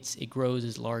it grows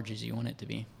as large as you want it to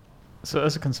be. So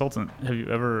as a consultant, have you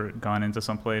ever gone into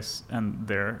some place and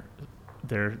their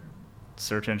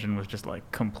search engine was just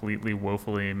like completely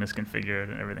woefully misconfigured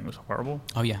and everything was horrible?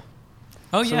 Oh yeah.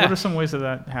 So what are some ways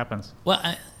that happens? Well,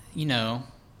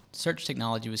 search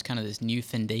technology was kind of this new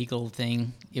finagle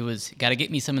thing. It was got to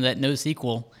get me some of that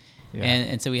NoSQL. Yeah.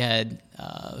 And so we had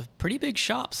pretty big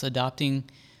shops adopting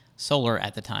Solr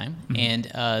at the time,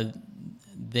 and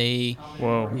they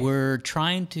were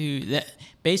trying to.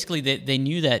 Basically, they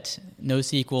knew that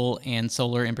NoSQL and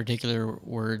Solr in particular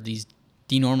were these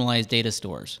denormalized data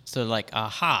stores. So like,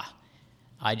 aha,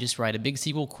 I just write a big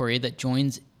SQL query that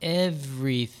joins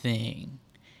everything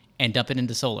and dump it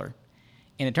into Solr.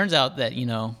 And it turns out that,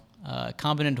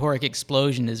 combinatoric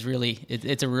explosion is really,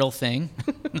 it's a real thing.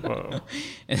 Whoa.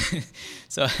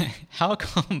 So how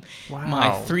come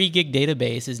my 3 gig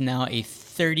database is now a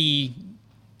 30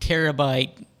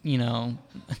 terabyte,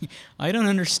 I don't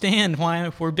understand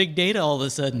why we're big data all of a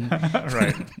sudden.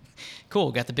 Right.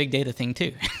 Cool, got the big data thing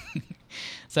too.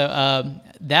 So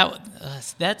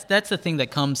that's the thing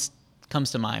that comes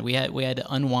to mind. We had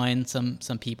to unwind some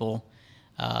people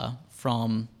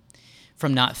from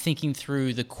not thinking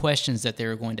through the questions that they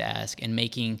were going to ask and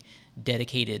making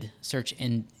dedicated search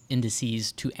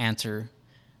indices to answer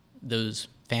those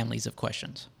families of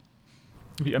questions.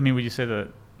 I mean, would you say that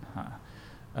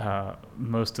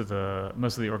most of the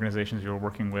organizations you were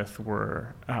working with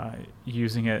were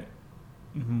using it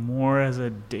more as a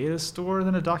data store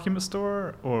than a document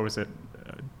store, or was it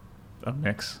a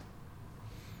mix?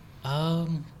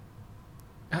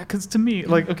 Because to me,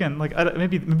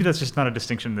 maybe that's just not a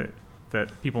distinction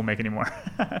that people make anymore.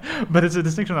 But it's a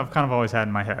distinction I've kind of always had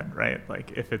in my head, right?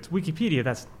 Like if it's Wikipedia,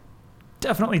 that's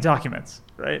definitely documents,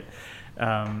 right?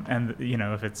 And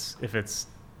if it's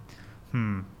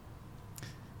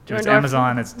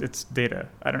Amazon, it's data.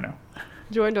 I don't know.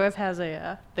 Jorndorf has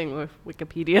a thing with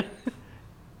Wikipedia.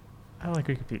 I like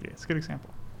Wikipedia. It's a good example.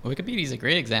 Wikipedia is a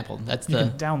great example. That's You the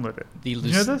can download it. the Did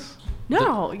you know this?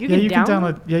 No, you Yeah, can you can download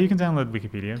download. Yeah, you can download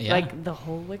Wikipedia. Yeah. like the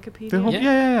whole Wikipedia. The whole, Yeah.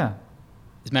 yeah.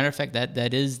 As a matter of fact,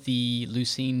 that is the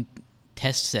Lucene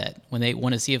test set. When they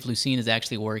want to see if Lucene is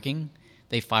actually working,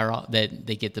 they fire off that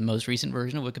they get the most recent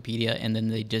version of Wikipedia, and then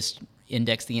they just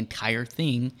index the entire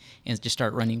thing and just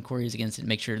start running queries against it, and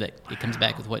make sure that it comes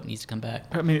back with what needs to come back.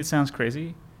 I mean, it sounds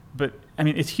crazy, but I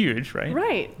mean, it's huge, right?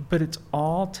 Right. But it's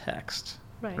all text,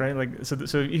 Right. right? Like, so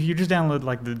if you just download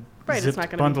like the Right, it's zipped not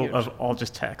gonna be bundle huge. of all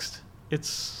just text,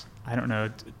 it's I don't know,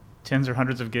 tens or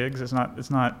hundreds of gigs. It's not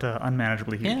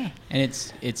unmanageably huge. Yeah, and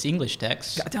it's English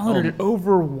text. I downloaded it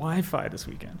over Wi-Fi this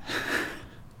weekend.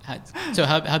 So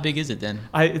how big is it then?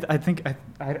 I think I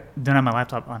don't have my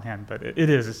laptop on hand, but it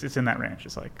is. It's in that range.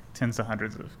 It's like tens to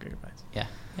hundreds of gigabytes. Yeah.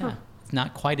 Huh. It's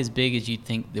not quite as big as you'd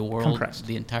think the world, Compressed.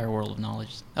 the entire world of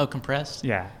knowledge. Oh, compressed?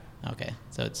 Yeah, Okay,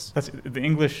 so it's that's the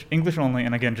English only,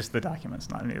 and again, just the documents,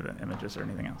 not any of the images or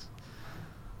anything else.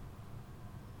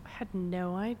 I had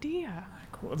no idea.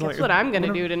 Cool. That's what I'm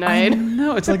gonna do tonight.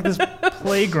 No, it's like this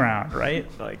playground, right?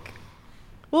 Like,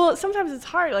 Well, sometimes it's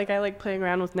hard. Like I like playing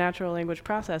around with natural language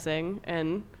processing,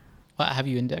 and well, have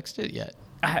you indexed it yet?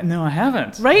 no, I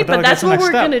haven't. right, but that's what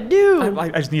we're gonna do. I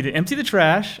just need to empty the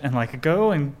trash and like go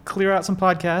and clear out some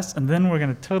podcasts, and then we're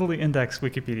gonna totally index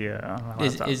Wikipedia on my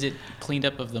laptop. Is it cleaned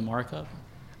up of the markup?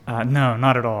 No,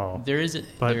 not at all. There is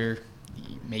But- there.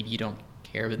 Maybe you don't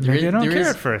care, but there Maybe is. I don't there care is-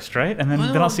 at first, right? And then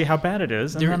Well, I'll see how bad it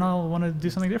is, and there- then I'll want to do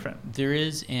something different. There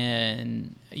is,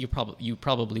 and you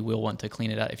probably will want to clean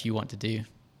it out if you want to do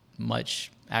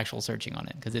much actual searching on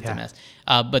it, because it's Yeah. a mess.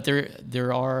 But there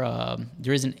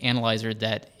is an analyzer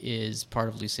that is part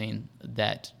of Lucene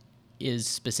that is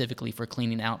specifically for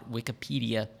cleaning out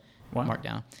Wikipedia Wow.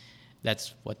 Markdown.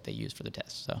 That's what they use for the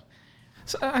test.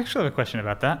 So I actually have a question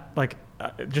about that. Like,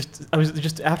 I was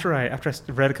just after I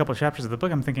read a couple of chapters of the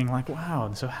book, I'm thinking like,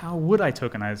 wow. So how would I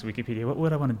tokenize Wikipedia? What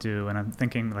would I want to do? And I'm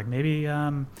thinking like maybe I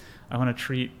want to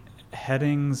treat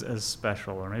headings as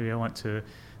special, or maybe I want to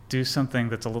do something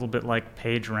that's a little bit like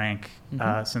PageRank,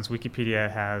 since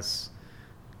Wikipedia has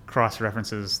cross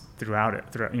references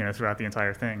throughout the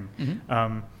entire thing.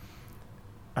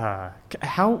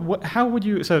 How would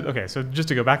you? So just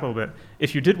to go back a little bit,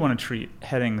 if you did want to treat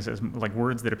headings as like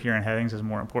words that appear in headings as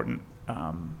more important,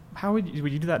 how would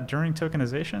you do that during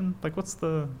tokenization? Like, what's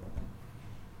the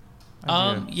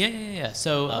idea? Yeah.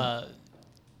 So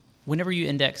whenever you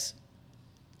index,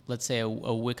 let's say a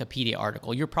Wikipedia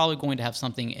article, you're probably going to have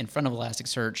something in front of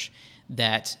Elasticsearch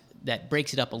that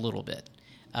breaks it up a little bit,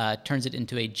 turns it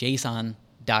into a JSON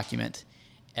document,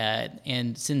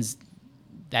 and sends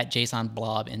that JSON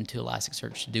blob into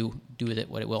Elasticsearch to do with it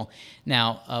what it will.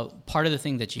 Now, part of the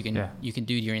thing that you can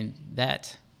do during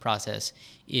that process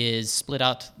is split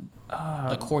out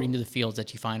according to the fields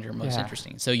that you find are most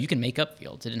interesting. So you can make up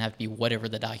fields. It didn't have to be whatever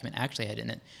the document actually had in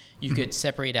it. You could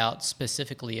separate out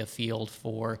specifically a field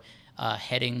for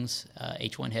headings,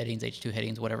 H1 headings, H2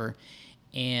 headings, whatever,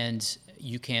 and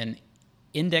you can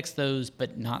index those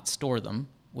but not store them,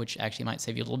 which actually might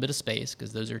save you a little bit of space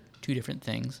because those are two different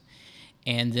things.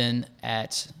 And then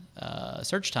at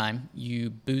search time, you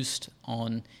boost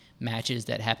on matches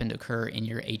that happen to occur in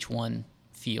your H1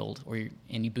 field,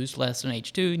 and you boost less on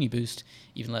H2, and you boost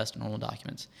even less on normal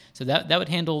documents. So that would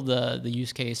handle the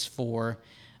use case for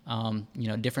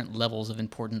different levels of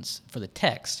importance for the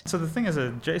text. So the thing is, a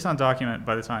JSON document,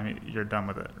 by the time you're done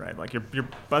with it, right? Like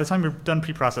by the time you're done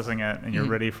pre-processing it and you're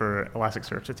ready for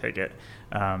Elasticsearch to take it,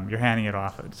 you're handing it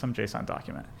off at some JSON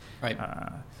document. Right.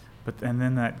 And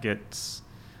then that gets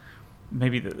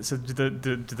maybe do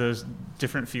those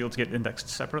different fields get indexed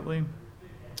separately?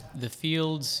 The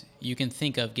fields you can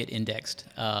think of get indexed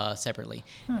separately.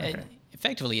 Okay.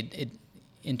 Effectively,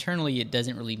 internally it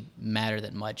doesn't really matter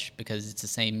that much because it's the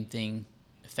same thing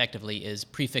effectively as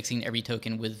prefixing every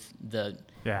token with the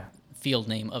field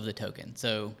name of the token.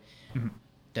 So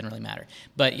doesn't really matter.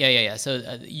 But yeah.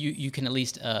 So you can at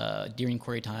least during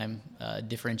query time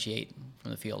differentiate from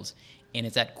the fields. And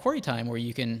it's at query time where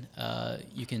you can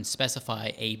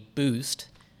specify a boost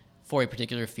for a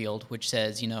particular field, which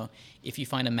says, if you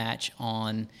find a match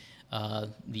on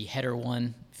the header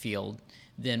 1 field,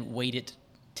 then weight it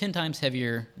 10 times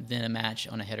heavier than a match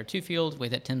on a header 2 field,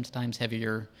 weight that 10 times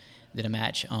heavier than a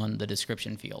match on the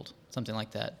description field, something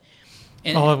like that.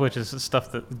 And all of which is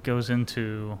stuff that goes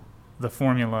into the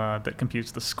formula that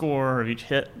computes the score of each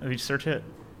search hit,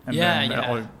 and then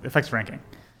it affects ranking.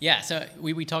 Yeah, so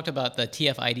we talked about the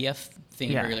TF-IDF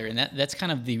thing earlier, and that's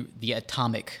kind of the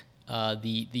atomic,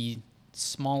 the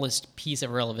smallest piece of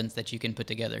relevance that you can put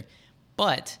together.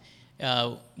 But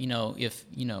if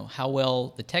how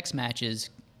well the text matches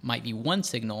might be one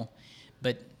signal,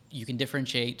 but you can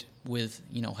differentiate with,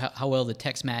 how well the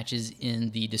text matches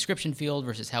in the description field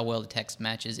versus how well the text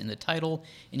matches in the title,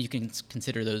 and you can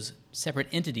consider those separate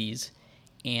entities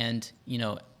and,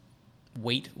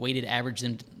 weighted average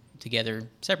them together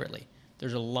separately.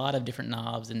 There's a lot of different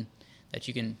knobs and that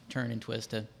you can turn and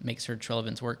twist to make search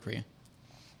relevance work for you.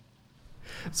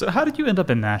 So how did you end up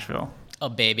in Nashville? Oh,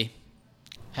 baby.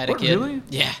 Had What, a kid. really?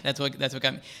 Yeah, that's what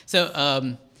got me.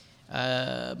 So,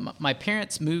 my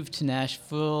parents moved to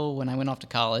Nashville when I went off to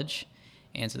college,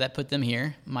 and so that put them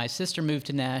here. My sister moved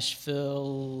to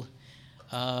Nashville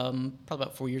probably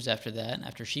about 4 years after that,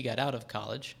 after she got out of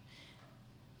college.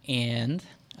 And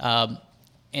I,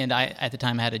 at the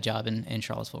time, I had a job in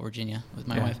Charlottesville, Virginia with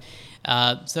my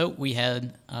wife. So we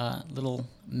had little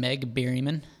Meg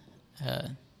Berryman.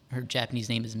 Her Japanese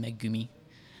name is Megumi.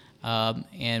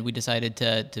 And we decided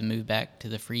to move back to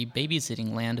the free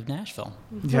babysitting land of Nashville.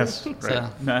 Yes, right. So-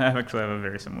 No, I actually have a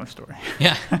very similar story.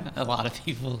 Yeah, a lot of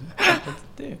people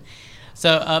do.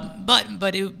 So,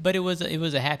 but it was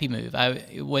a happy move.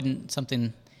 It wasn't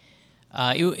something.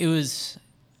 It was.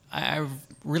 I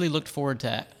really looked forward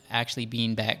to actually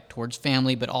being back towards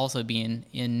family, but also being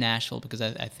in Nashville because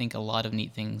I think a lot of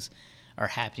neat things are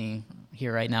happening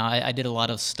here right now. I did a lot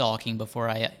of stalking before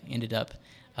I ended up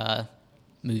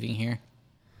moving here.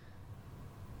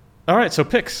 All right, so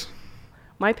picks.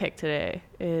 My pick today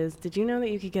is, did you know that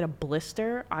you could get a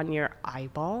blister on your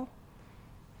eyeball?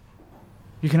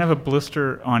 You can have a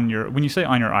blister on your. When you say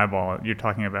on your eyeball, you're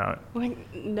talking about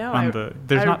Like, no, on the.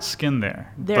 There's not skin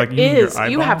there. There like, you mean your is. You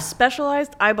eyeball? have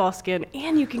specialized eyeball skin,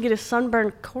 and you can get a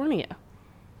sunburned cornea.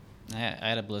 I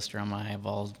had a blister on my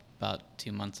eyeball about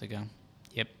 2 months ago.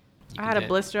 Yep. You I can had a get-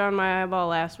 blister on my eyeball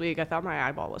last week. I thought my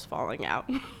eyeball was falling out.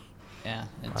 Yeah.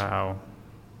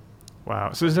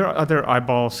 Wow. So are there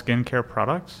eyeball skincare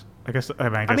products? I guess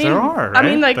there are, right? I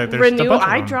mean, like there's a Renew bunch of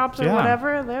eye them. drops or Yeah.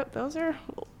 whatever. Those are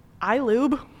eye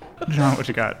lube. John, what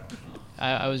you got?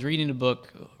 I was reading a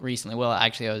book recently. Well,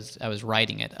 actually, I was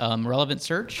writing it. Relevant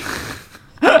Search.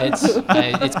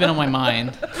 It's been on my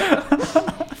mind.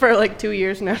 For like 2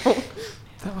 years now.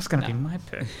 That was gonna be my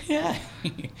pick. Yeah.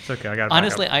 It's okay. I got it.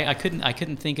 Honestly, I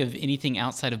couldn't think of anything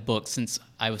outside of books since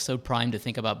I was so primed to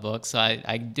think about books. So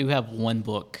I do have one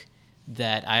book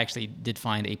that I actually did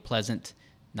find a pleasant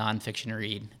nonfiction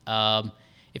read.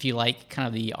 If you like kind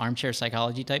of the armchair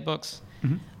psychology type books,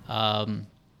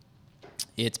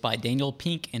 it's by Daniel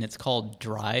Pink and it's called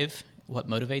Drive: What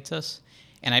Motivates Us.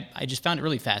 And I just found it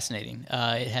really fascinating.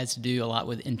 It has to do a lot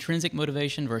with intrinsic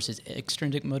motivation versus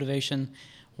extrinsic motivation.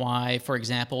 Why, for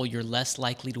example, you're less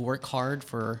likely to work hard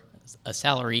for a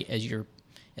salary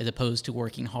as opposed to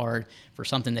working hard for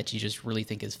something that you just really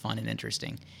think is fun and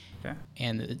interesting. Okay.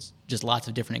 And it's just lots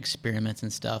of different experiments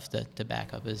and stuff to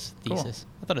back up his thesis.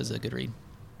 I thought it was a good read.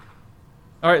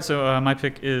 All right. So my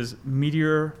pick is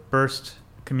Meteor Burst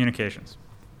Communications.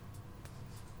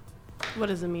 What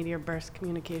is a meteor burst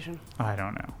communication? I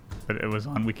don't know, but it was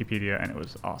on Wikipedia and it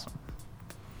was awesome.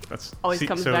 That's Always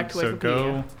comes back to So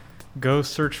Wikipedia. go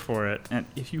search for it, and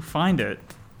if you find it,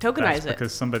 Tokenize that's it.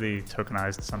 because somebody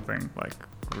tokenized something like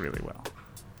really well.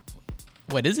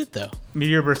 What is it, though?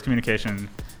 Meteor burst communication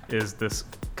is this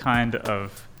kind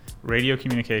of radio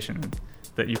communication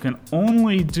that you can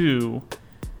only do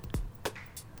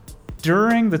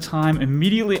during the time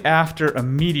immediately after a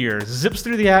meteor zips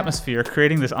through the atmosphere,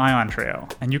 creating this ion trail.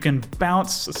 And you can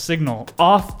bounce a signal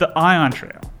off the ion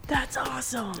trail. That's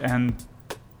awesome. And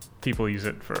people use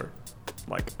it for,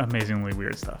 like, amazingly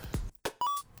weird stuff.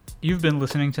 You've been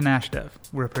listening to NashDev.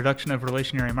 We're a production of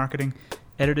Relationary Marketing,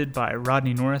 edited by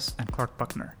Rodney Norris and Clark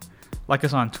Buckner. Like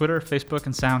us on Twitter, Facebook,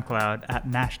 and SoundCloud at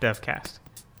NashDevCast.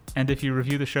 And if you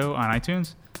review the show on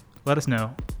iTunes, let us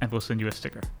know, and we'll send you a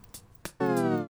sticker.